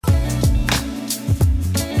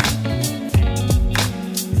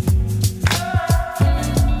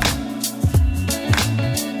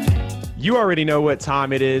You already know what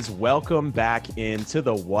time it is. Welcome back into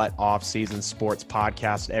the What Offseason Sports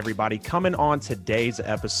Podcast, everybody. Coming on today's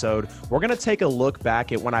episode, we're going to take a look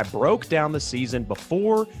back at when I broke down the season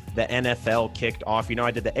before the NFL kicked off. You know,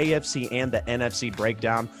 I did the AFC and the NFC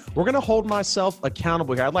breakdown. We're going to hold myself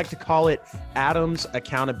accountable here. I'd like to call it Adam's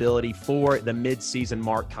accountability for the midseason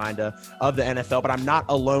mark, of the NFL. But I'm not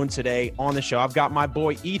alone today on the show. I've got my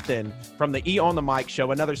boy Ethan from the EOnTheMic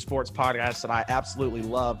show, another sports podcast that I absolutely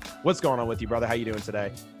love. What's going on with you, brother? How you doing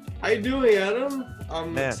today? How you doing, Adam?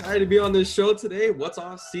 I'm excited to be on this show today. What's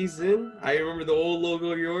off season? I remember the old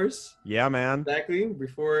logo of yours. Yeah, man. Exactly.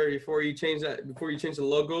 Before you change the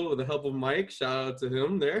logo with the help of Mike, shout out to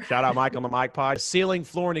him there. Shout out Mike on the Mic Pod. Ceiling,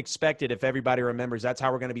 floor, and expected, if everybody remembers. That's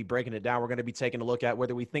how we're going to be breaking it down. We're going to be taking a look at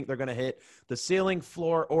whether we think they're going to hit the ceiling,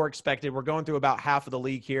 floor, or expected. We're going through about half of the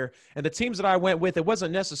league here. And the teams that I went with, it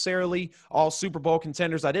wasn't necessarily all Super Bowl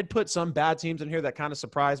contenders. I did put some bad teams in here that kind of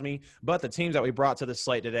surprised me. But the teams that we brought to the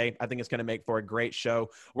slate today, I think it's going to make for a great show.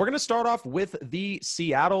 We're going to start off with the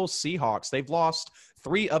Seattle Seahawks. They've lost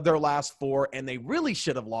 3 of their last 4, and they really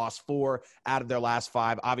should have lost 4 out of their last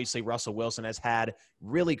 5. Obviously, Russell Wilson has had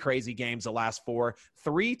really crazy games the last 4.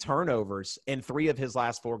 3 turnovers in 3 of his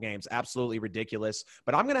last 4 games. Absolutely ridiculous.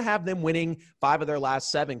 But I'm going to have them winning 5 of their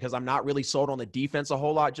last 7 because I'm not really sold on the defense a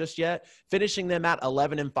whole lot just yet. Finishing them at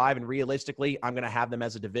 11-5, and realistically, I'm going to have them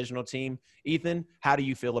as a divisional team. Ethan, how do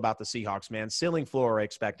you feel about the Seahawks, man? Ceiling, floor,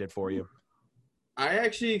 expected for you? I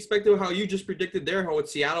actually expected how you just predicted there, how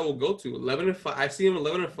Seattle will go to 11-5. I see him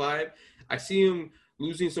 11-5. I see him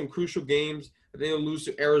losing some crucial games. I think they'll lose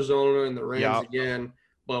to Arizona and the Rams again.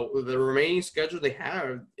 But with the remaining schedule they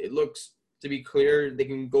have, it looks to be clear they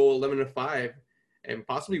can go 11-5 and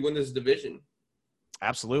possibly win this division.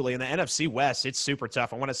 Absolutely. In the NFC West, it's super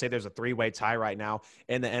tough. I want to say there's a 3-way tie right now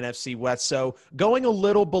in the NFC West. So going a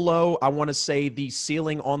little below, I want to say the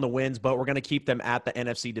ceiling on the wins, but we're going to keep them at the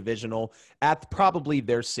NFC divisional at probably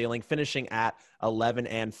their ceiling, finishing at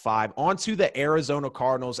 11-5. On to the Arizona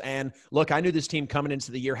Cardinals. And look, I knew this team coming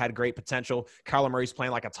into the year had great potential. Kyler Murray's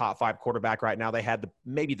playing like a top 5 quarterback right now. They had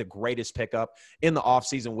maybe the greatest pickup in the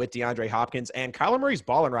offseason with DeAndre Hopkins. And Kyler Murray's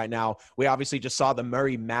balling right now. We obviously just saw the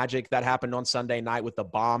Murray magic that happened on Sunday night with the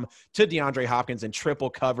bomb to DeAndre Hopkins in triple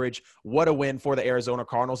coverage. What a win for the Arizona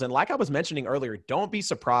Cardinals. And like I was mentioning earlier, don't be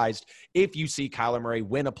surprised if you see Kyler Murray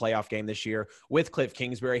win a playoff game this year with Kliff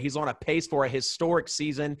Kingsbury. He's on a pace for a historic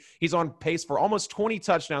season. He's on pace for almost 20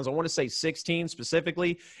 touchdowns. I want to say 16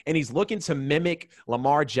 specifically. And he's looking to mimic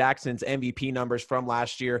Lamar Jackson's MVP numbers from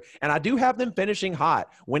last year. And I do have them finishing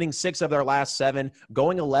hot, winning 6 of their last 7,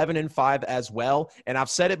 going 11-5 as well. And I've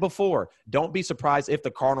said it before, don't be surprised if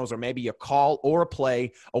the Cardinals are maybe a call or a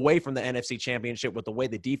play away from the NFC Championship with the way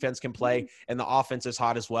the defense can play and the offense is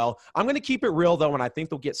hot as well. I'm going to keep it real, though, and I think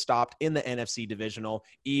they'll get stopped in the NFC divisional.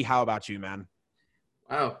 E, how about you, man?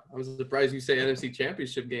 Wow, I was surprised you say NFC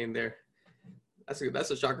Championship game there.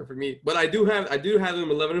 That's a shocker for me. But I do have them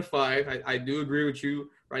 11-5. I do agree with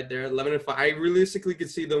you right there, 11-5. I realistically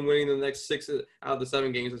could see them winning the next 6 out of the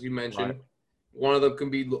 7 games, as you mentioned. Right. One of them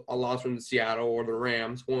can be a loss from Seattle or the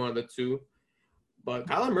Rams, one of the 2. But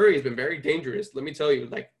Kyler Murray has been very dangerous. Let me tell you,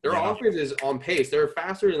 their offense is on pace. They're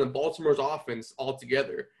faster than Baltimore's offense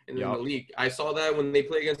altogether in the league. I saw that when they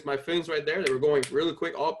played against my Fins right there. They were going really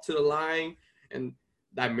quick up to the line, and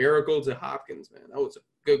that miracle to Hopkins, man, that was a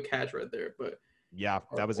good catch right there. But yeah,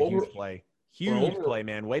 that was a huge play. Huge play,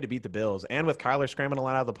 man. Way to beat the Bills. And with Kyler scrambling a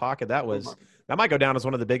lot out of the pocket, that might go down as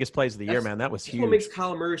one of the biggest plays of the year, man. That was huge. That's what makes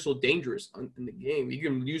Kyler Murray so dangerous in the game. He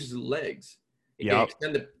can use his legs. He can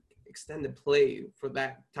extend the play for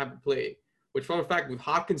that type of play. Which, fun fact, with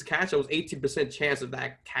Hopkins' catch, that was 18% chance of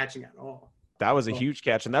that catching at all. That was a huge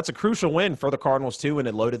catch, and that's a crucial win for the Cardinals, too, in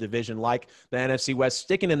a loaded division like the NFC West.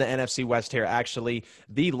 Sticking in the NFC West here, actually,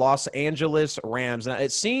 the Los Angeles Rams. Now,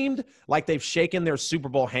 it seemed like they've shaken their Super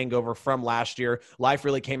Bowl hangover from last year. Life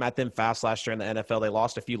really came at them fast last year in the NFL. They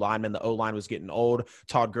lost a few linemen. The O-line was getting old.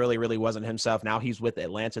 Todd Gurley really wasn't himself. Now he's with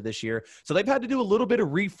Atlanta this year. So they've had to do a little bit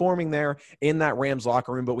of reforming there in that Rams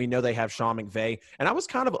locker room, but we know they have Sean McVay. And I was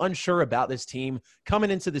kind of unsure about this team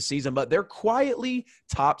coming into the season, but they're quietly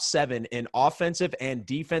top 7 in offensive and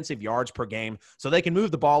defensive yards per game. So they can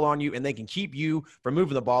move the ball on you and they can keep you from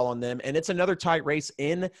moving the ball on them. And it's another tight race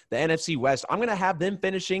in the NFC West. I'm going to have them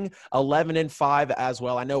finishing 11-5 as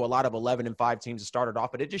well. I know a lot of 11-5 teams have started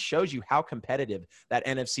off, but it just shows you how competitive that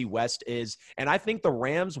NFC West is. And I think the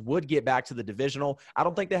Rams would get back to the divisional. I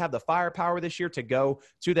don't think they have the firepower this year to go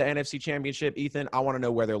to the NFC Championship. Ethan, I want to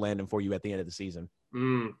know where they're landing for you at the end of the season.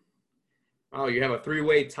 Oh, you have a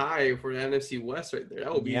 3-way tie for the NFC West right there.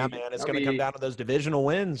 That would be man. It's going to come down to those divisional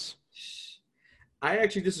wins. I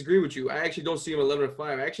actually disagree with you. I actually don't see him 11-5.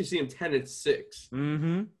 I actually see him 10-6.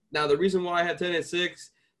 Mm-hmm. Now, the reason why I have 10-6,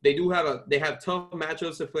 they have tough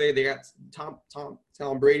matchups to play. They got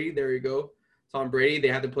Tom Brady. There you go. Tom Brady. They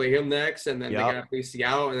have to play him next, and then they got to play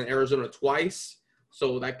Seattle and then Arizona twice.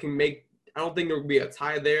 So that can make – I don't think there will be a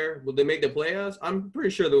tie there. Will they make the playoffs? I'm pretty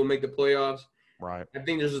sure they will make the playoffs. Right. I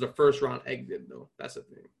think this is a first-round exit, though. That's the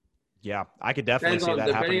thing. Yeah, I could definitely see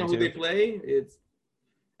that happening, depending on who too. they play,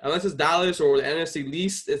 unless it's Dallas or the NFC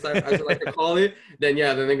least, as I like to call it, then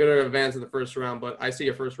they're going to advance in the first round. But I see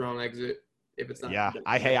a first-round exit. If it's not. Yeah,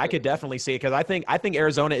 I could definitely see it because I think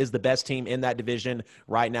Arizona is the best team in that division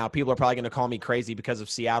right now. People are probably going to call me crazy because of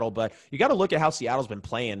Seattle, but you got to look at how Seattle's been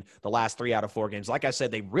playing the last 3 out of 4 games. Like I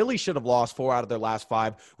said, they really should have lost 4 out of their last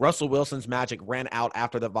 5. Russell Wilson's magic ran out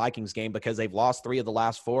after the Vikings game because they've lost 3 of the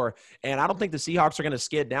last 4, and I don't think the Seahawks are going to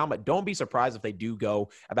skid down, but don't be surprised if they do go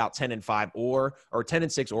about 10-5 or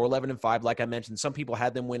 10-6 or 11-5. Like I mentioned, some people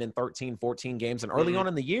had them winning 13, 14 games, and early on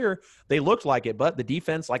in the year, they looked like it, but the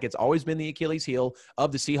defense, like it's always been the Achilles heel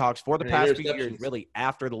of the Seahawks for the past few years, really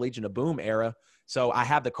after the Legion of Boom era. So I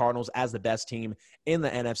have the Cardinals as the best team in the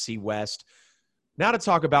NFC West. Now to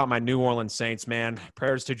talk about my New Orleans Saints, man.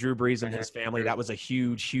 Prayers to Drew Brees and his family. That was a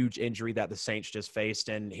huge, huge injury that the Saints just faced.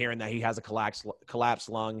 And hearing that he has a collapsed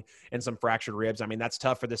lung and some fractured ribs, I mean, that's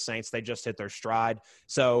tough for the Saints. They just hit their stride.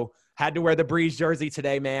 So had to wear the Brees jersey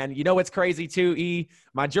today, man. You know what's crazy too, E?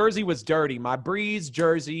 My jersey was dirty. My Brees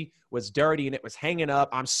jersey was dirty and it was hanging up.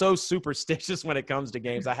 I'm so superstitious when it comes to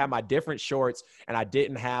games. I have my different shorts and I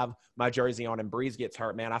didn't have my jersey on, and Brees gets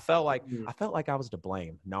hurt, man. I felt like I was to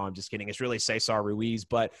blame. No, I'm just kidding. It's really Cesar Ruiz.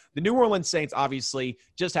 But the New Orleans Saints obviously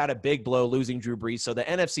just had a big blow losing Drew Brees. So the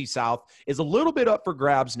NFC South is a little bit up for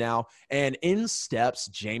grabs now. And in steps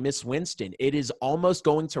Jameis Winston. It is almost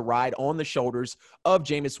going to ride on the shoulders of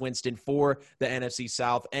Jameis Winston for the NFC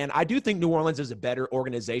South. And I do think New Orleans is a better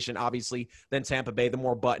organization, obviously, than Tampa Bay. The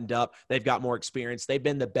more buttoned up. They've got more experience. They've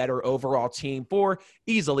been the better overall team for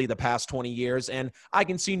easily the past 20 years. And I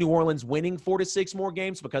can see New Orleans winning 4 to 6 more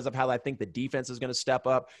games because of how I think the defense is going to step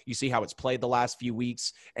up. You see how it's played the last few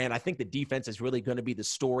weeks. And I think the defense is really going to be the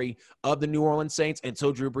story of the New Orleans Saints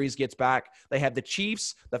until Drew Brees gets back. They have the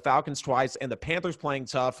Chiefs, the Falcons twice, and the Panthers playing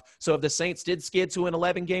tough. So if the Saints did skid to an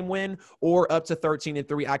 11-game win or up to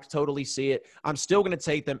 13-3, I could totally see it. I'm still going to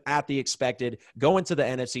take them at the expected, going to the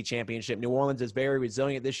NFC Championship. New Orleans is very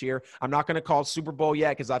resilient this year. I'm not going to call Super Bowl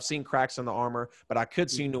yet because I've seen cracks in the armor, but I could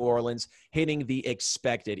see New Orleans hitting the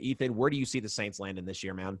expected. Ethan, where do you see the Saints landing this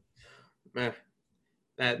year, man? Man,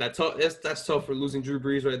 that's tough for losing Drew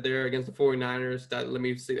Brees right there against the 49ers. Let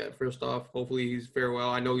me say that first off. Hopefully he's farewell.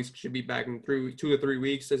 I know he should be back in 2 to 3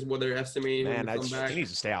 weeks is what they're estimating. Man, he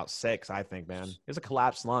needs to stay out 6, I think, man. There's a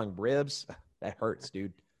collapsed lung, ribs. That hurts,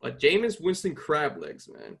 dude. But Jameis Winston crab legs,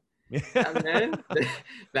 man. That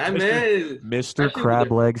man is Mr. Crab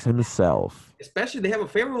Legs himself. Especially they have a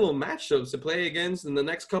favorable matchups to play against in the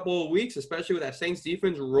next couple of weeks, especially with that Saints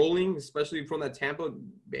defense rolling, especially from that Tampa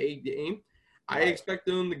Bay game. I expect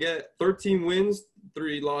them to get 13 wins,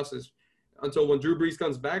 3 losses until when Drew Brees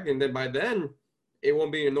comes back, and then by then it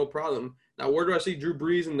won't be no problem. Now, where do I see Drew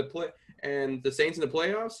Brees in the play and the Saints in the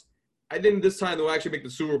playoffs? I think this time they'll actually make the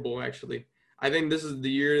Super Bowl. Actually, I think this is the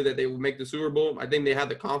year that they will make the Super Bowl. I think they have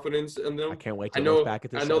the confidence in them. I can't wait to look back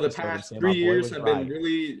at this. I know the past 3 years have been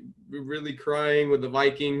really, really crying with the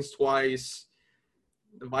Vikings twice.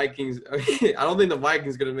 The Vikings, I don't think the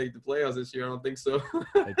Vikings going to make the playoffs this year. I don't think so.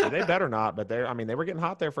 They better not, but they were getting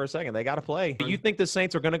hot there for a second. They got to play. Do you think the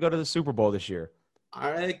Saints are going to go to the Super Bowl this year?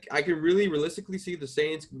 I can really realistically see the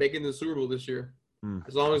Saints making the Super Bowl this year.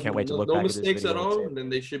 As long as no mistakes at all, then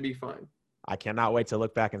they should be fine. I cannot wait to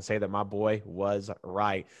look back and say that my boy was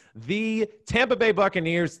right. The Tampa Bay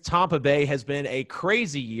Buccaneers, Tampa Bay has been a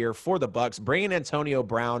crazy year for the Bucs, bringing Antonio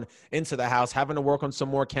Brown into the house, having to work on some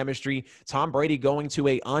more chemistry. Tom Brady going to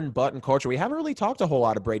a unbuttoned culture. We haven't really talked a whole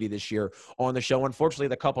lot of Brady this year on the show. Unfortunately,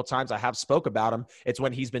 the couple times I have spoke about him, it's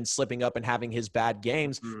when he's been slipping up and having his bad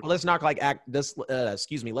games. But let's not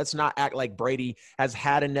act like Brady has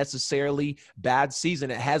had a necessarily bad season.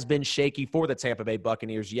 It has been shaky for the Tampa Bay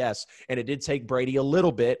Buccaneers, yes, and it did take Brady a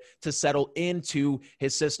little bit to settle into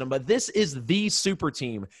his system. But this is the super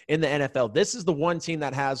team in the NFL. This is the one team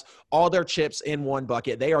that has all their chips in one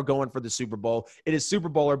bucket. They are going for the Super Bowl. It is Super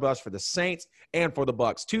Bowl or bust for the Saints and for the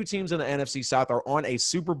Bucs. 2 teams in the NFC South are on a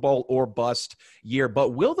Super Bowl or bust year.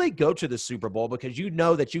 But will they go to the Super Bowl? Because you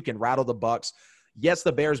know that you can rattle the Bucs. Yes,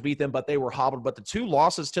 the Bears beat them, but they were hobbled. But the 2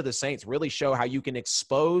 losses to the Saints really show how you can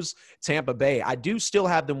expose Tampa Bay. I do still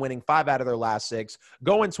have them winning 5 out of their last 6,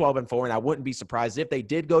 going 12-4, and I wouldn't be surprised if they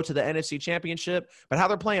did go to the NFC Championship. But how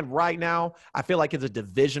they're playing right now, I feel like it's a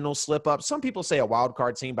divisional slip-up. Some people say a wild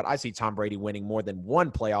card team, but I see Tom Brady winning more than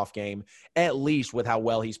 1 playoff game, at least with how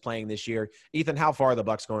well he's playing this year. Ethan, how far are the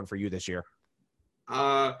Bucs going for you this year?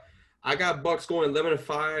 I got Bucks going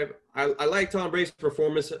 11-5. I like Tom Brady's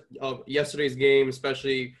performance of yesterday's game,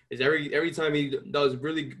 especially is every time he does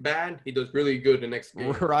really bad, he does really good the next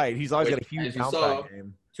game. Right. He's always got a huge bounce back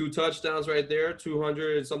game. 2 touchdowns right there,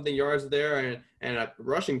 200-something yards there, and a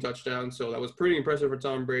rushing touchdown. So that was pretty impressive for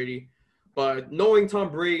Tom Brady. But knowing Tom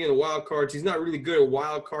Brady in the wild cards, he's not really good at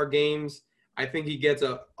wild card games. I think he gets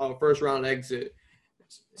a first-round exit,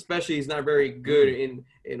 especially he's not very good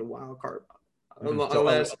in wild card.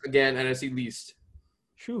 Unless, again, NFC least.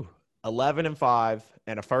 11-5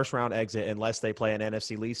 and a first-round exit unless they play an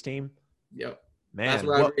NFC least team. Yep. Man, that's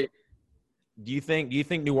what I read. Do you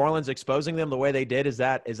think New Orleans exposing them the way they did, is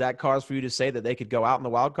that cause for you to say that they could go out in the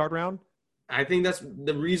wild card round? I think that's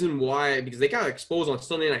the reason why, because they got exposed on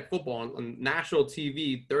Sunday Night Football on national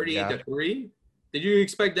TV, 38-3. Did you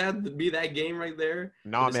expect that to be that game right there?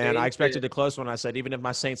 No, man. I expected a close one. I said, even if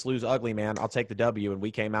my Saints lose ugly, man, I'll take the W. And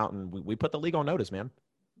we came out and we put the league on notice, man.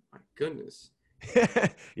 My goodness.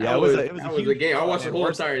 Yeah, it was a game. I watched the whole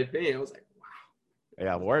entire thing. I was like, wow.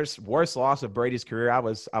 Yeah, worst loss of Brady's career. I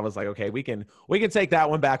was like, okay, we can take that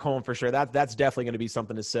one back home for sure. That's definitely going to be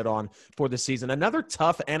something to sit on for the season. Another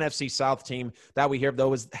tough NFC South team that we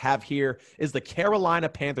have here is the Carolina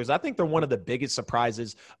Panthers. I think they're one of the biggest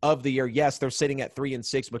surprises of the year. Yes, they're sitting at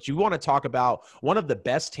 3-6, but you want to talk about one of the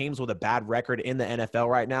best teams with a bad record in the NFL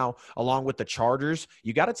right now, along with the Chargers.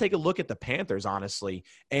 You got to take a look at the Panthers, honestly.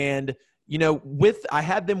 And I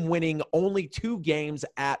had them winning only 2 games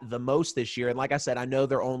at the most this year. And like I said, I know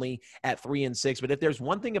they're only at 3-6, but if there's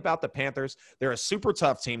one thing about the Panthers, they're a super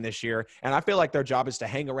tough team this year. And I feel like their job is to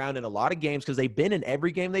hang around in a lot of games because they've been in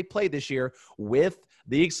every game they played this year with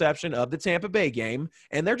the exception of the Tampa Bay game.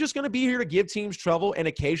 And they're just going to be here to give teams trouble and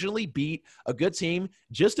occasionally beat a good team.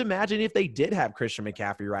 Just imagine if they did have Christian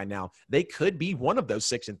McCaffrey right now. They could be one of those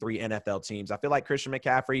 6-3 NFL teams. I feel like Christian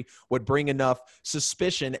McCaffrey would bring enough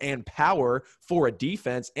suspicion and power for a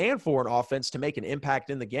defense and for an offense to make an impact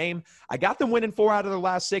in the game. I got them winning 4 out of their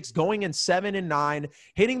last 6, going in 7-9,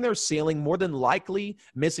 hitting their ceiling, more than likely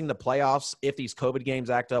missing the playoffs if these COVID games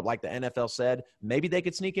act up like the NFL said. Maybe they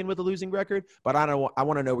could sneak in with a losing record, but I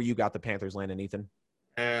want to know where you got the Panthers landing, Ethan.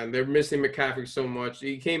 And they're missing McCaffrey so much.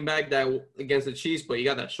 He came back that against the Chiefs, but he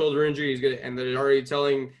got that shoulder injury. And they're already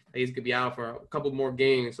telling that he's going to be out for a couple more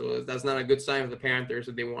games. So that's not a good sign for the Panthers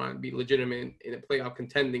if they want to be legitimate in a playoff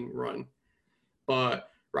contending run. But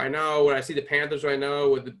right now, when I see the Panthers right now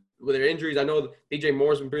with their injuries, I know DJ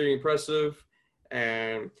Moore's been pretty impressive,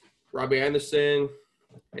 and Robbie Anderson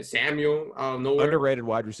and Samuel out of nowhere. Underrated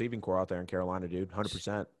wide receiving core out there in Carolina, dude.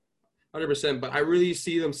 100%. 100%. But I really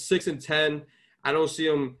see them 6-10. I don't see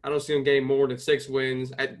them getting more than 6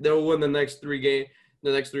 wins. They'll win the next 3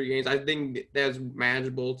 games. I think that's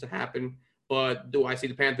manageable to happen. But do I see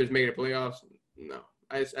the Panthers making the playoffs? No.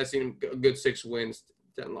 I see them a good 6 wins,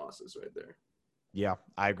 10 losses right there. Yeah,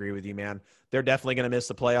 I agree with you, man. They're definitely going to miss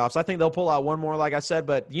the playoffs. I think they'll pull out one more, like I said,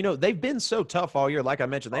 but, they've been so tough all year. Like I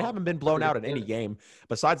mentioned, they haven't been blown out in any game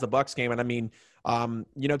besides the Bucs game. And I mean,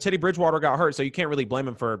 Teddy Bridgewater got hurt, so you can't really blame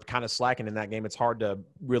him for kind of slacking in that game. It's hard to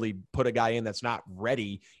really put a guy in that's not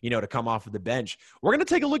ready, to come off of the bench. We're going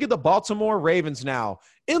to take a look at the Baltimore Ravens now.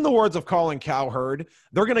 In the words of Colin Cowherd,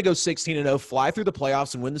 they're going to go 16-0, fly through the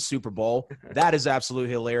playoffs, and win the Super Bowl. That is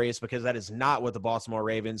absolutely hilarious because that is not what the Baltimore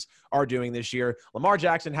Ravens are doing this year. Lamar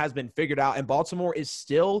Jackson has been figured out, and Baltimore is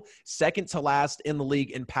still second to last in the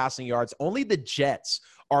league in passing yards. Only the Jets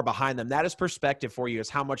are behind them. That is perspective for you, is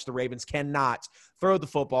how much the Ravens cannot throw the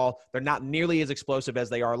football. They're not nearly as explosive as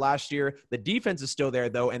they are last year. The defense is still there,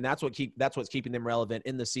 though, and that's what's keeping them relevant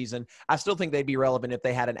in the season. I still think they'd be relevant if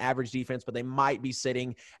they had an average defense, but they might be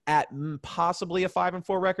sitting at possibly a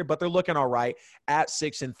 5-4 record, but they're looking all right at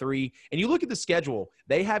 6-3. And you look at the schedule;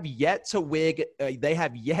 they have yet to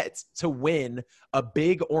win a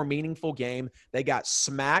big or meaningful game. They got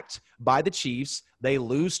smacked by the Chiefs. They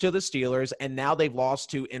lose to the Steelers, and now they've lost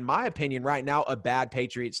to, in my opinion, right now, a bad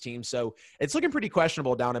Patriots team. So it's looking pretty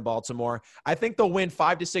questionable down in Baltimore. I think they'll win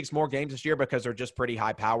 5 to 6 more games this year because they're just pretty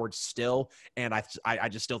high-powered still, and I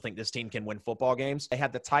just still think this team can win football games. They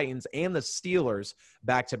had the Titans and the Steelers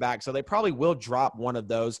back-to-back, so they probably will drop one of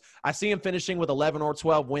those. I see them finishing with 11 or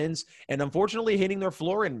 12 wins, and unfortunately hitting their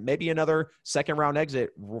floor and maybe another second-round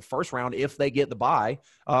exit, first round, if they get the bye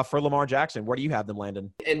for Lamar Jackson. Where do you have them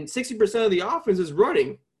landing? And 60% of the offense is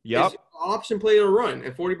running. Yep. It's option play to run,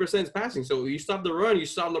 and 40% is passing. So you stop the run, you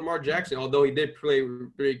stop Lamar Jackson, although he did play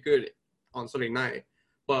very good on Sunday night.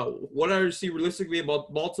 But what I see realistically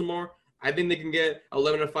about Baltimore, I think they can get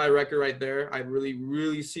 11-5 record right there. I really,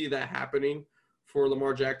 really see that happening for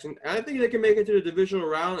Lamar Jackson. And I think they can make it to the divisional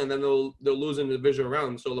round, and then they'll lose in the divisional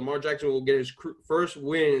round. So Lamar Jackson will get his first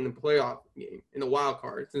win in the playoff game, in the wild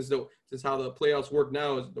card. Since how the playoffs work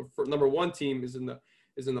now is the number one team is in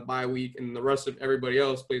the bye week, and the rest of everybody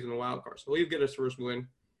else plays in the wild card. So he'll get his first win.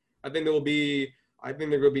 I think they're going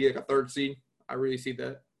to be like a third seed. I really see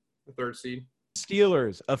that, a third seed.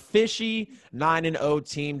 Steelers, a fishy 9-0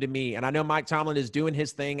 team to me. And I know Mike Tomlin is doing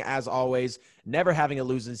his thing as always. Never having a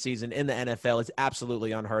losing season in the NFL is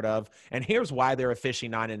absolutely unheard of. And here's why they're a fishy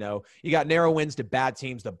 9-0. You got narrow wins to bad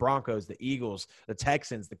teams, the Broncos, the Eagles, the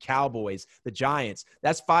Texans, the Cowboys, the Giants.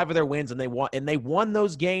 That's 5 of their wins, and they won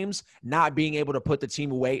those games not being able to put the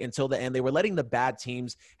team away until the end. They were letting the bad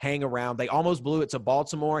teams hang around. They almost blew it to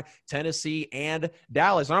Baltimore, Tennessee, and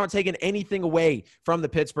Dallas. I'm not taking anything away from the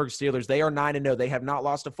Pittsburgh Steelers. They are 9-0. They have not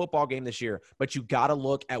lost a football game this year, but you got to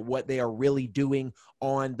look at what they are really doing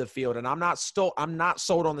on the field. And I'm not sold on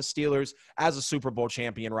the Steelers as a Super Bowl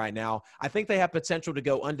champion right now. I think they have potential to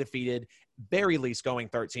go undefeated, very least going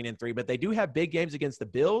 13-3, but they do have big games against the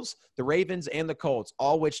Bills, the Ravens, and the Colts,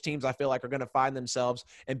 all which teams I feel like are going to find themselves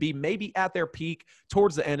and be maybe at their peak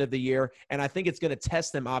towards the end of the year. And I think it's going to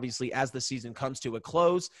test them, obviously, as the season comes to a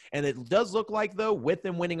close. And it does look like, though, with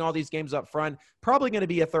them winning all these games up front, probably going to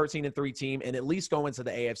be a 13-3 team and at least go into the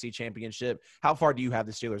AFC Championship. How far do you have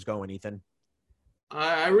the Steelers going, Ethan?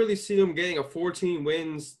 I really see them getting a 14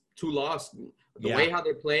 wins, 2 losses. The way how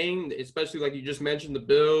they're playing, especially like you just mentioned, the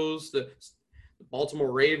Bills, the Baltimore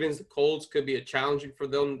Ravens, the Colts could be a challenging for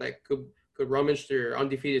them that could rummage their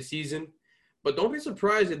undefeated season. But don't be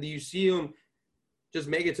surprised if you see them just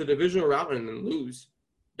make it to the divisional round and then lose.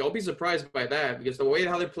 Don't be surprised by that, because the way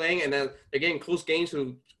how they're playing, and then they're getting close games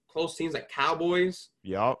to close teams like Cowboys.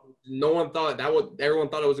 Yep. Everyone thought it was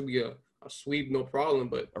going to be a sweep, no problem.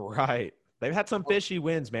 But right. They've had some fishy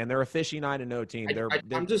wins, man. They're a fishy 9-0 team. They're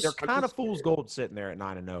kind of fool's gold sitting there at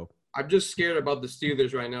 9-0. I'm just scared about the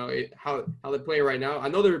Steelers right now. How they're playing right now. I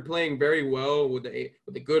know they're playing very well with a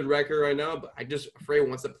good record right now, but I just afraid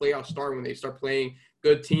once the playoffs start, when they start playing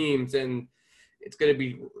good teams, and it's going to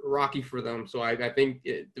be rocky for them. So I think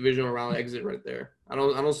divisional round exit right there. I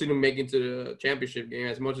don't see them making to the championship game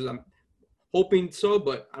as much as I'm hoping so,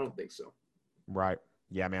 but I don't think so. Right.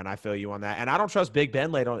 Yeah, man, I feel you on that. And I don't trust Big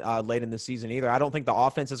Ben late in the season either. I don't think the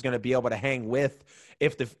offense is going to be able to hang with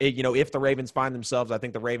if the Ravens find themselves. I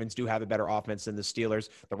think the Ravens do have a better offense than the Steelers.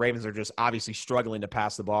 The Ravens are just obviously struggling to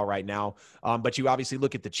pass the ball right now. But you obviously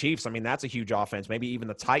look at the Chiefs. I mean, that's a huge offense. Maybe even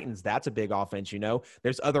the Titans, that's a big offense,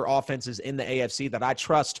 There's other offenses in the AFC that I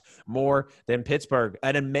trust more than Pittsburgh.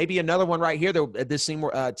 And then maybe another one right here that this team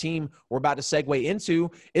we're about to segue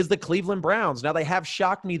into is the Cleveland Browns. Now, they have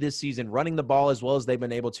shocked me this season running the ball as well as they've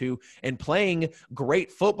been able to and playing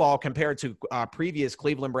great football compared to previous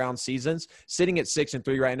Cleveland Browns seasons, sitting at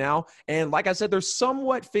 6-3 right now. And like I said, they're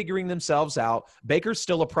somewhat figuring themselves out. Baker's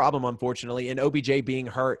still a problem, unfortunately, and OBJ being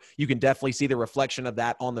hurt, you can definitely see the reflection of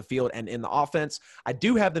that on the field and in the offense. I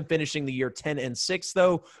do have them finishing the year 10-6,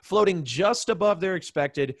 though, floating just above their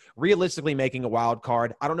expected, realistically making a wild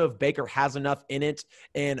card. I don't know if Baker has enough in it,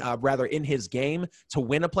 and rather in his game, to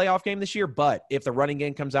win a playoff game this year, but if the running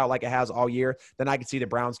game comes out like it has all year, then I could see the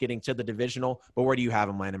Browns getting to the divisional. But where do you have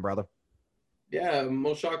them landing, brother? Yeah,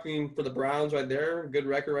 most shocking for the Browns right there. Good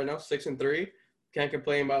record right now, 6-3. Can't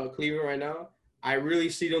complain about Cleveland right now. I really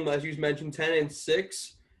see them, as you mentioned,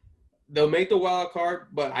 10-6. They'll make the wild card,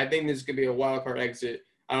 but I think this could be a wild card exit.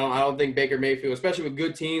 I don't think Baker Mayfield, especially with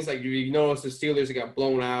good teams like you notice the Steelers, they got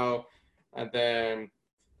blown out, and then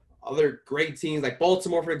other great teams like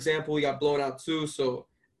Baltimore, for example, we got blown out too. So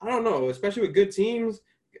I don't know, especially with good teams.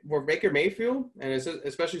 For Baker Mayfield, and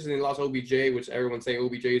especially since he lost OBJ, which everyone's saying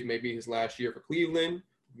OBJ is maybe his last year for Cleveland.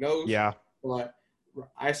 Who knows? Yeah. But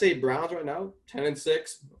I say Browns right now,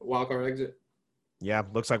 10-6, wild card exit. Yeah,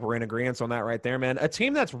 looks like we're in agreement on that right there, man. A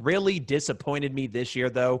team that's really disappointed me this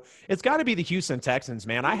year, though, it's got to be the Houston Texans,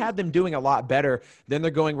 man. I had them doing a lot better than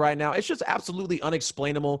they're going right now. It's just absolutely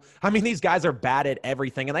unexplainable. I mean, these guys are bad at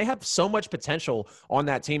everything, and they have so much potential on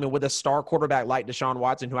that team. And with a star quarterback like Deshaun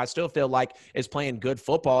Watson, who I still feel like is playing good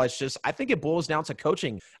football, it's just, I think it boils down to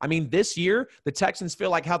coaching. I mean, this year, the Texans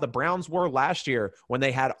feel like how the Browns were last year when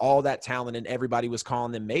they had all that talent and everybody was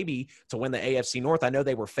calling them maybe to win the AFC North. I know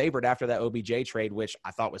they were favored after that OBJ trade, which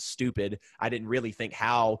I thought was stupid. I didn't really think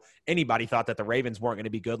how anybody thought that the Ravens weren't going to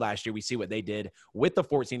be good last year. We see what they did with the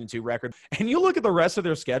 14-2 record. And you look at the rest of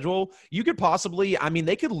their schedule, you could possibly, I mean,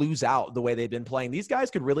 they could lose out the way they've been playing. These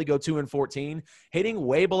guys could really go 2-14, hitting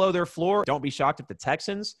way below their floor. Don't be shocked if the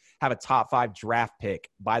Texans have a top 5 draft pick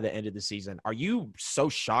by the end of the season. Are you so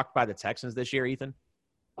shocked by the Texans this year, Ethan?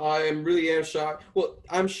 I really am shocked. Well,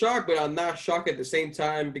 I'm shocked, but I'm not shocked at the same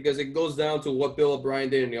time because it goes down to what Bill O'Brien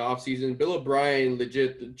did in the offseason. Bill O'Brien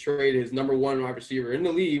legit traded his number 1 wide receiver in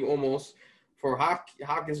the league almost for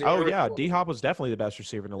Hopkins. Oh, yeah. D-Hop was definitely the best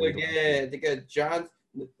receiver in the league. To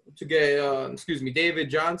get David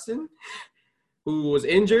Johnson, who was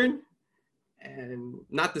injured, and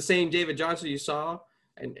not the same David Johnson you saw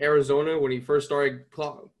in Arizona when he first started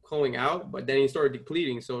calling out, but then he started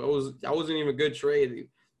depleting. So that wasn't even a good trade to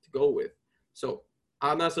go with. So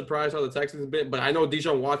I'm not surprised how the Texans have been, but I know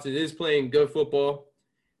Deshaun Watson is playing good football,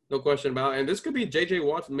 no question about it. And this could be J.J.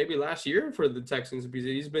 Watson maybe last year for the Texans because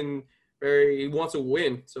he wants to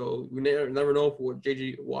win. So we never know where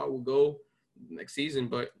J.J. Watt will go next season.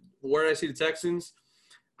 But where I see the Texans,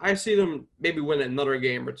 I see them maybe win another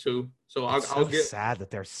game or two. So I'll get sad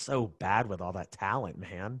that they're so bad with all that talent,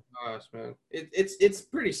 man. Gosh, man, it's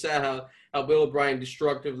pretty sad how Bill O'Brien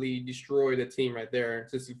destructively destroyed the team right there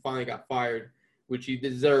since he finally got fired, which he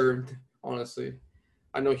deserved, honestly.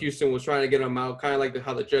 I know Houston was trying to get him out, kind of like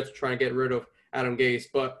how the Jets are trying to get rid of Adam Gase.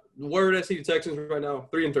 But where do I see the Texans right now?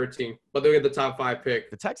 3-13, but they'll get the top 5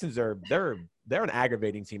 pick. The Texans they're an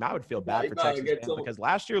aggravating team. I would feel bad for Texans fans because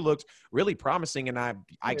last year looked really promising, and I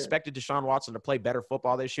expected Deshaun Watson to play better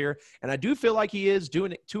football this year, and I do feel like he is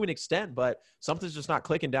doing it to an extent, but something's just not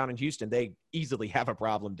clicking down in Houston. They easily have a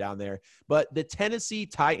problem down there. But the Tennessee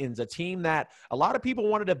Titans, a team that a lot of people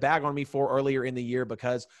wanted to bag on me for earlier in the year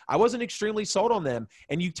because I wasn't extremely sold on them.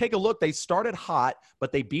 And you take a look, they started hot,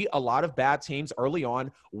 but they beat a lot of bad teams early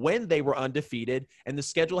on when they were undefeated, and the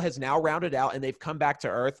schedule has now rounded out, and they've come back to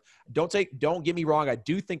earth. Don't get me wrong. I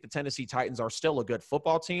do think the Tennessee Titans are still a good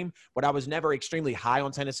football team, but I was never extremely high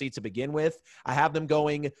on Tennessee to begin with. I have them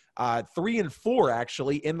going 3-4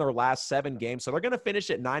 actually in their last 7 games. So they're going to finish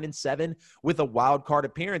at 9-7 with a wild card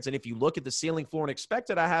appearance. And if you look at the ceiling, floor, and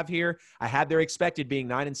expected I have here, I had their expected being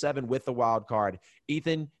 9-7 with the wild card.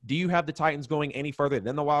 Ethan, do you have the Titans going any further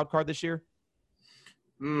than the wild card this year?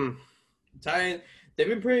 Titans,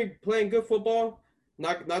 they've been playing good football.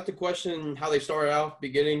 Not to question how they started out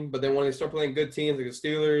beginning, but then when they start playing good teams like the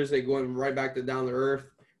Steelers, they going right back to down to earth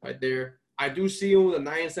right there. I do see them with a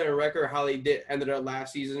 9-7 record, how they ended up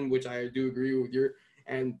last season, which I do agree with you.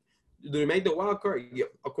 And do they make the wild card? Yeah,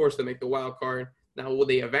 of course they make the wild card. Now, will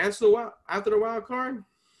they advance after the wild card?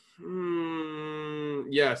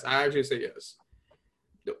 Yes, I actually say yes.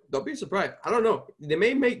 Don't be surprised. I don't know. They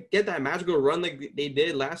may get that magical run like they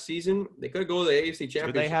did last season. They could go to the AFC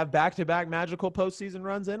Championship. Do they have back-to-back magical postseason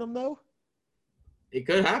runs in them, though? It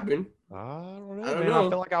could happen. I don't know, man. I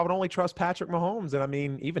feel like I would only trust Patrick Mahomes, and I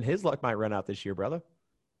mean, even his luck might run out this year, brother.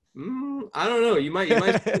 I don't know. You might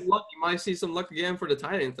see some luck. You might see some luck again for the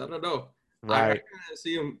Titans. I don't know. Right. I kind of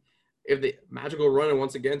see them if the magical run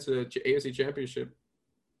once again to the AFC Championship.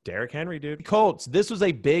 Derrick Henry, dude. Colts, this was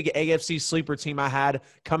a big AFC sleeper team I had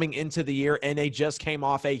coming into the year, and they just came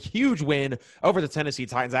off a huge win over the Tennessee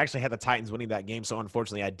Titans. I actually had the Titans winning that game, so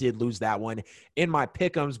unfortunately I did lose that one in my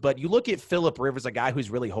pick'ems. But you look at Phillip Rivers, a guy who's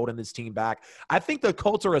really holding this team back. I think the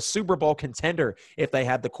Colts are a Super Bowl contender if they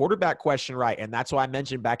had the quarterback question right, and that's why I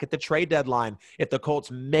mentioned back at the trade deadline, if the Colts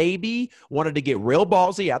maybe wanted to get real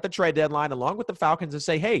ballsy at the trade deadline along with the Falcons and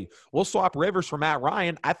say, hey, we'll swap Rivers for Matt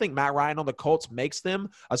Ryan. I think Matt Ryan on the Colts makes them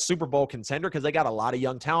a Super Bowl contender because they got a lot of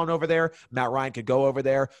young talent over there. Matt Ryan could go over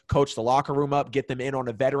there, coach the locker room up, get them in on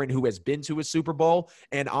a veteran who has been to a Super Bowl.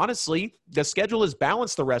 And honestly, the schedule is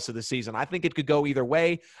balanced the rest of the season. I think it could go either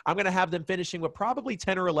way. I'm going to have them finishing with probably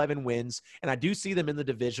 10 or 11 wins, and I do see them in the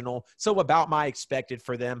divisional. So about my expected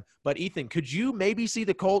for them. But Ethan, could you maybe see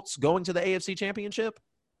the Colts going to the AFC Championship?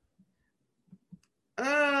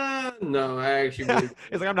 No, I actually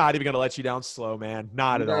it's like I'm not even going to let you down slow, man.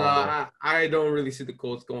 Not at all. I don't really see the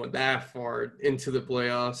Colts going that far into the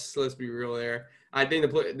playoffs. Let's be real there. I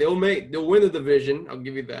think they'll win the division. I'll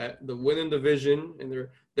give you that. They'll win the division, and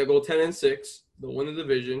they'll go 10-6. They'll win the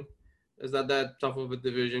division. It's not that tough of a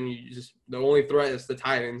division. The only threat is the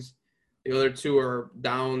Titans. The other two are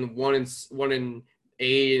down 1-8,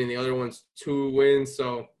 and the other one's 2 wins.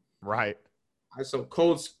 So Right.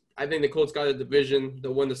 Colts. I think the Colts got a division.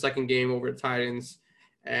 They'll win the second game over the Titans,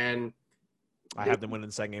 and I have them winning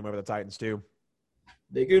the second game over the Titans too.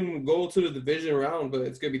 they can go to the division round, but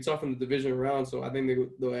it's going to be tough in the division round. So I think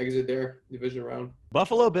they'll exit their division round.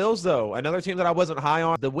 Buffalo Bills, though, another team that I wasn't high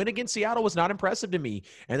on. The win against Seattle was not impressive to me.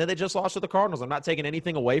 And then they just lost to the Cardinals. I'm not taking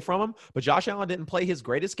anything away from them, but Josh Allen didn't play his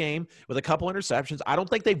greatest game with a couple interceptions. I don't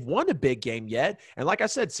think they've won a big game yet. And like I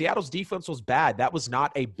said, Seattle's defense was bad. That was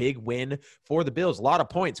not a big win for the Bills. A lot of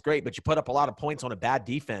points, great, but you put up a lot of points on a bad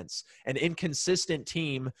defense. An inconsistent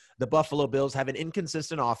team, the Buffalo Bills have an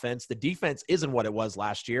inconsistent offense. The defense isn't what it was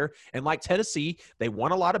last year. And like Tennessee, they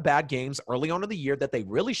won a lot of bad games early on in the year that they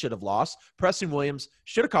really should have lost. Preston Williams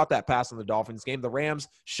should have caught that pass in the Dolphins game. The Rams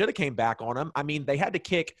should have came back on them. I mean, they had to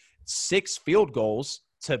kick 6 field goals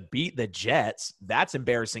to beat the Jets. That's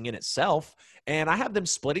embarrassing in itself. And I have them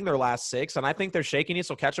splitting their last 6, and I think they're shaking it,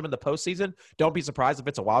 so catch them in the postseason. Don't be surprised if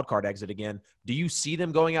it's a wild card exit again. Do you see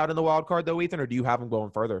them going out in the wild card, though, Ethan, or do you have them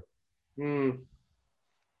going further?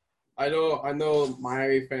 I know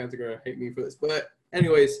Miami fans are going to hate me for this. But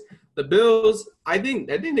anyways, the Bills, I think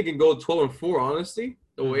they can go 12-4, honestly.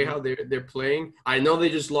 The way how they're playing. I know they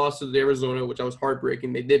just lost to the Arizona, which I was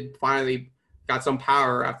heartbreaking. They did finally got some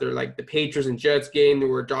power after like the Patriots and Jets game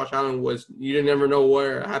where Josh Allen was. You didn't ever know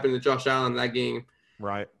what happened to Josh Allen in that game.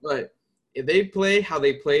 Right. But if they play how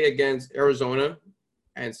they play against Arizona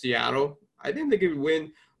and Seattle, I think they could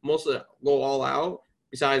win most of go all out.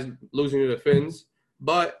 Besides losing to the Finns,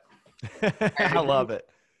 but I love it.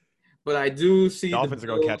 But I do see Dolphins are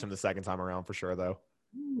going to catch them the second time around for sure, though.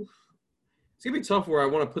 It's going to be tough where I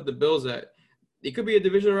want to put the Bills at. It could be a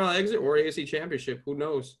division round exit or AFC championship. Who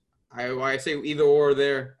knows? I say either or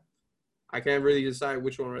there. I can't really decide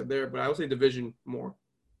which one right there, but I would say division more.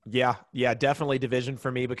 Yeah, definitely division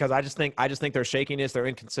for me because I just think they're shakiness. They're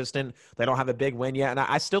inconsistent. They don't have a big win yet. And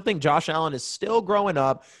I still think Josh Allen is still growing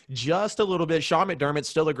up just a little bit. Sean McDermott's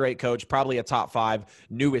still a great coach, probably a top 5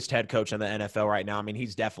 newest head coach in the NFL right now. I mean,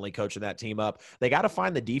 he's definitely coaching that team up. They got to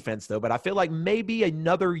find the defense, though. But I feel like maybe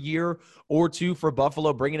another year or two for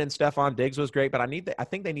Buffalo. Bringing in Stephon Diggs was great, but I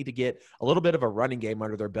think they need to get a little bit of a running game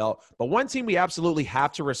under their belt. But one team we absolutely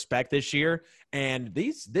have to respect this year, and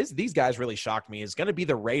these guys really shocked me, is going to be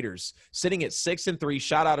the Raiders, sitting at 6-3.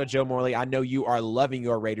 Shout out to Joe Morley. I know you are loving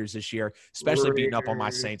your Raiders this year, especially beating up on my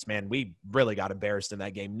Saints, man. We really got embarrassed in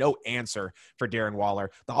that game. No answer for Darren Waller.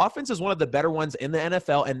 The offense is one of the better ones in the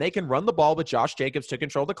NFL, and they can run the ball with Josh Jacobs to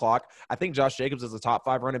control the clock. I think Josh Jacobs is a top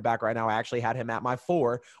 5 running back right now. I actually had him at my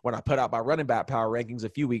 4 when I put out my running back power rankings a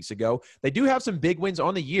few weeks ago. They do have some big wins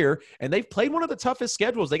on the year, and they've played one of the toughest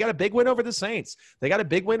schedules. They got a big win over the Saints. They got a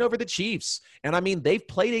big win over the Chiefs. And I mean, they've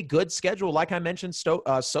played a good schedule, like I mentioned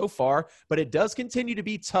so far, but it does continue to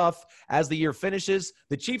be tough as the year finishes.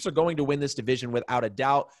 The Chiefs are going to win this division without a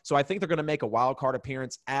doubt, so I think they're going to make a wild card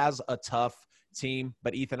appearance as a tough team.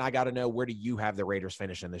 But Ethan, I got to know, where do you have the Raiders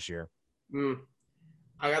finishing this year?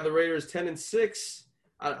 I got the Raiders 10-6.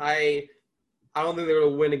 I don't think they're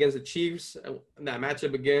going to win against the Chiefs in that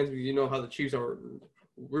matchup again, because you know how the Chiefs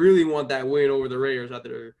really want that win over the Raiders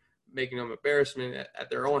after making them embarrassment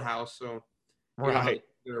at their own house. So right,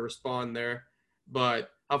 going to respond there. But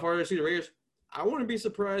how far do I see the Raiders? I wouldn't be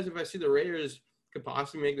surprised if I see the Raiders could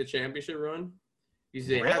possibly make the championship run.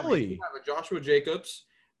 They have a Joshua Jacobs.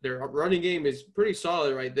 Their running game is pretty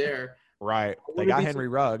solid right there. Right. They got Henry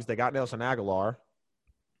Ruggs. They got Nelson Aguilar.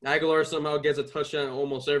 Aguilar somehow gets a touchdown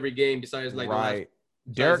almost every game besides right.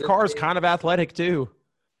 Derek Carr's kind of athletic too.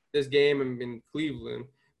 This game in Cleveland.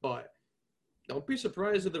 But don't be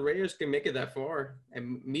surprised if the Raiders can make it that far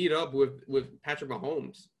and meet up with Patrick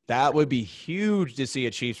Mahomes. That would be huge to see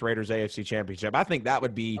a Chiefs-Raiders AFC Championship. I think that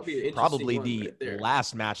would be probably the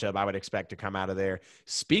last matchup I would expect to come out of there.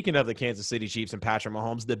 Speaking of the Kansas City Chiefs and Patrick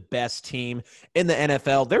Mahomes, the best team in the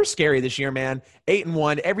NFL. They're scary this year, man.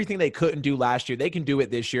 8-1, everything they couldn't do last year, they can do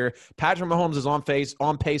it this year. Patrick Mahomes is on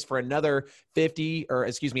pace for another 50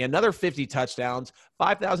 touchdowns,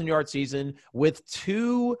 5,000-yard season with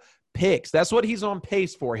 2 picks. That's what he's on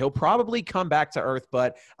pace for. He'll probably come back to earth,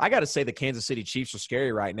 but I got to say the Kansas City Chiefs are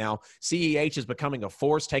scary right now. CEH is becoming a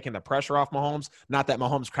force, taking the pressure off Mahomes. Not that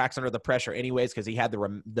Mahomes cracks under the pressure anyways, because he had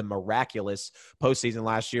the miraculous postseason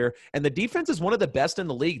last year. And the defense is one of the best in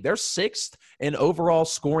the league. They're 6th in overall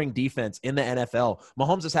scoring defense in the NFL.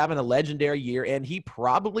 Mahomes is having a legendary year, and he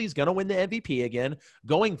probably is going to win the MVP again.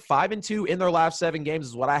 Going 5-2 in their last 7 games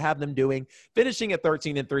is what I have them doing, finishing at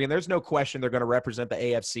 13-3, and there's no question they're going to represent the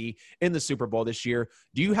AFC in the Super Bowl this year.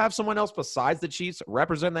 Do you have someone else besides the Chiefs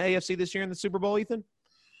represent the AFC this year in the Super Bowl, Ethan?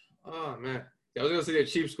 Oh, man. I was going to say the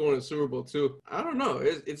Chiefs going to the Super Bowl, too. I don't know.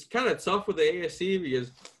 It's kind of tough with the AFC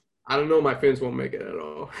because I don't know my Fins won't make it at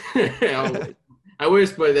all. I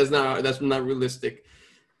wish, but that's not realistic.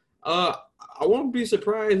 I won't be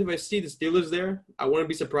surprised if I see the Steelers there. I wouldn't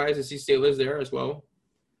be surprised to see Steelers there as well.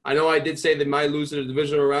 I know I did say they might lose the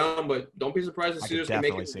divisional round, but don't be surprised if the Steelers can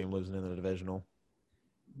make it. I definitely see them losing in the divisional.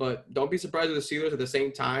 But don't be surprised with the Steelers at the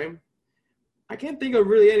same time. I can't think of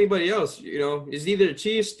really anybody else. It's either the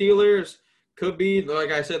Chiefs, Steelers, could be,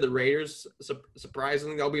 like I said, the Raiders.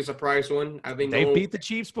 Surprisingly, that'll be a surprise one. I think they've beat the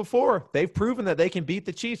Chiefs before. They've proven that they can beat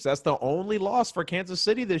the Chiefs. That's the only loss for Kansas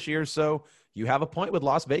City this year. So you have a point with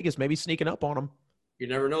Las Vegas maybe sneaking up on them. You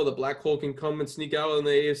never know. The Black Hole can come and sneak out in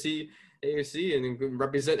the AFC and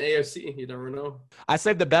represent AFC. You never know. I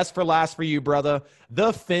saved the best for last for you, brother.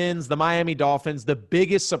 The Fins, the Miami Dolphins, the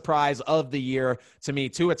biggest surprise of the year to me.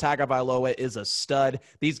 Tua Tagovailoa is a stud.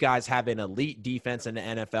 These guys have an elite defense in the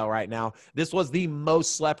NFL right now. This was the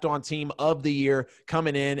most slept on team of the year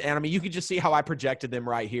coming in. And I mean, you can just see how I projected them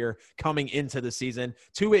right here coming into the season.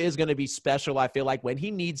 Tua is going to be special, I feel like, when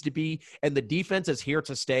he needs to be. And the defense is here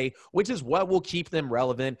to stay, which is what will keep them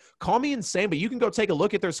relevant. Call me insane, but you can go take a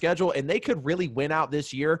look at their schedule and they could really win out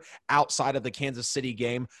this year outside of the Kansas City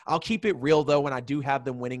game. I'll keep it real, though, when I do have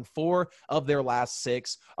them winning 4 of their last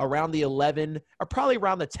 6, around the 11, or probably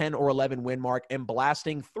around the 10 or 11 win mark, and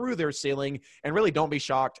blasting through their ceiling. And really don't be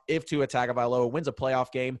shocked if Tua Tagovailoa wins a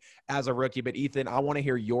playoff game as a rookie. But, Ethan, I want to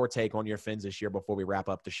hear your take on your Fins this year before we wrap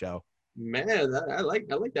up the show. Man, I like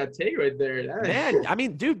that take right there. Man, I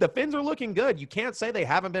mean, dude, the Fins are looking good. You can't say they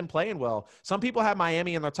haven't been playing well. Some people have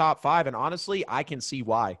Miami in their top 5, and honestly, I can see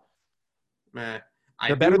why. Man,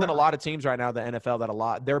 they're better than a lot of teams right now in the NFL.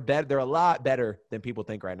 They're a lot better than people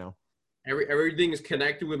think right now. Everything is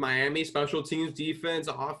connected with Miami. Special teams, defense,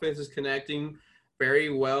 offense is connecting very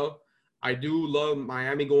well. I do love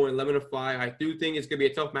Miami going 11-5. I do think it's gonna be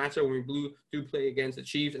a tough matchup when we do play against the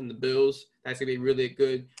Chiefs and the Bills. That's gonna be really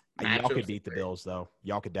good. Y'all could beat the Bills, though.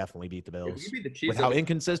 Y'all could definitely beat the Bills. Beat the Chiefs, with how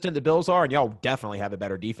inconsistent the Bills are, and y'all definitely have a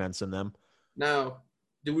better defense than them. Now,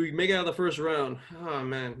 do we make it out of the first round? Oh,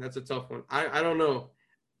 man, that's a tough one. I don't know.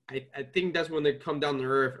 I think that's when they come down to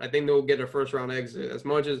earth. I think they'll get a first-round exit. As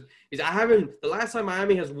much as – the last time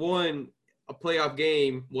Miami has won a playoff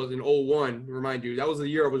game was in 2001, remind you. That was the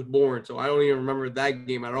year I was born, so I don't even remember that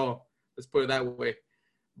game at all. Let's put it that way.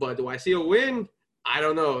 But do I see a win? I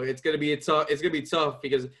don't know. It's going to be tough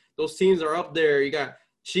because those teams are up there. You got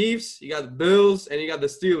Chiefs, you got the Bills, and you got the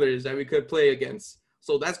Steelers that we could play against.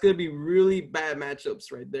 So that's going to be really bad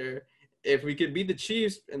matchups right there. If we could beat the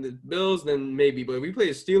Chiefs and the Bills, then maybe. But if we play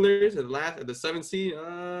the Steelers at the 7th seed,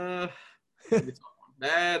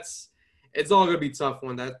 it's all going to be a tough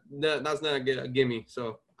one. That's not a gimme.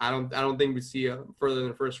 So I don't think we see further than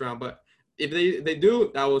the first round. But if they do,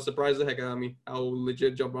 that will surprise the heck out of me. I will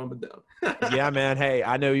legit jump up and down. Yeah, man. Hey,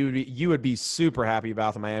 I know you would be super happy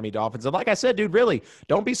about the Miami Dolphins. And like I said, dude, really,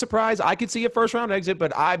 don't be surprised. I could see a first-round exit,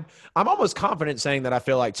 but I'm almost confident saying that I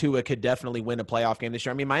feel like Tua could definitely win a playoff game this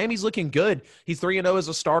year. I mean, Miami's looking good. He's 3-0 as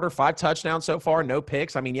a starter, 5 touchdowns so far, no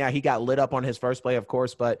picks. I mean, yeah, he got lit up on his first play, of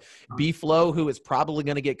course, but B-Flow, who is probably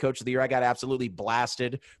going to get Coach of the Year, I got absolutely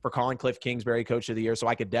blasted for calling Kliff Kingsbury Coach of the Year, so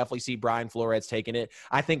I could definitely see Brian Flores taking it.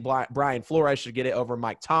 I think Brian Flores should get it over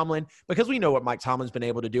Mike Tomlin because we know what Mike Tomlin's been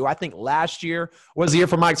able to do. I think last year was the year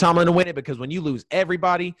for Mike Tomlin to win it because when you lose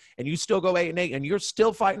everybody and you still go 8-8 and you're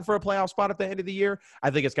still fighting for a playoff spot at the end of the year,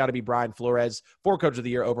 I think it's got to be Brian Flores for Coach of the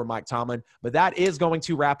Year over Mike Tomlin. But that is going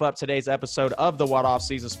to wrap up today's episode of the What Off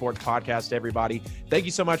Season Sports Podcast, everybody. Thank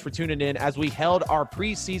you so much for tuning in as we held our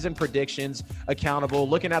preseason predictions accountable,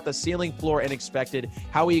 looking at the ceiling, floor, and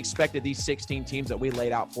how we expected these 16 teams that we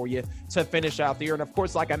laid out for you to finish out the year. And of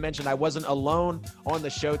course, like I mentioned, I wasn't alone on the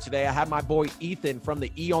show today. I had my boy Ethan from the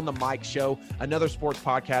EOnTheMic show, another sports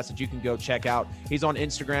podcast that you can go check out. He's on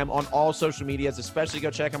Instagram, on all social medias, especially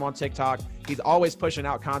go check him on TikTok. He's always pushing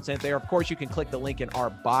out content there. Of course, you can click the link in our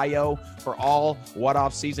bio for all What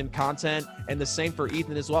Off Season content, and the same for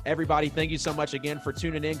Ethan as well. Everybody, thank you so much again for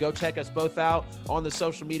tuning in. Go check us both out on the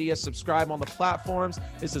social media, subscribe on the platforms.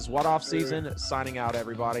 This is What Off Season, signing out,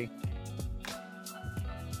 everybody.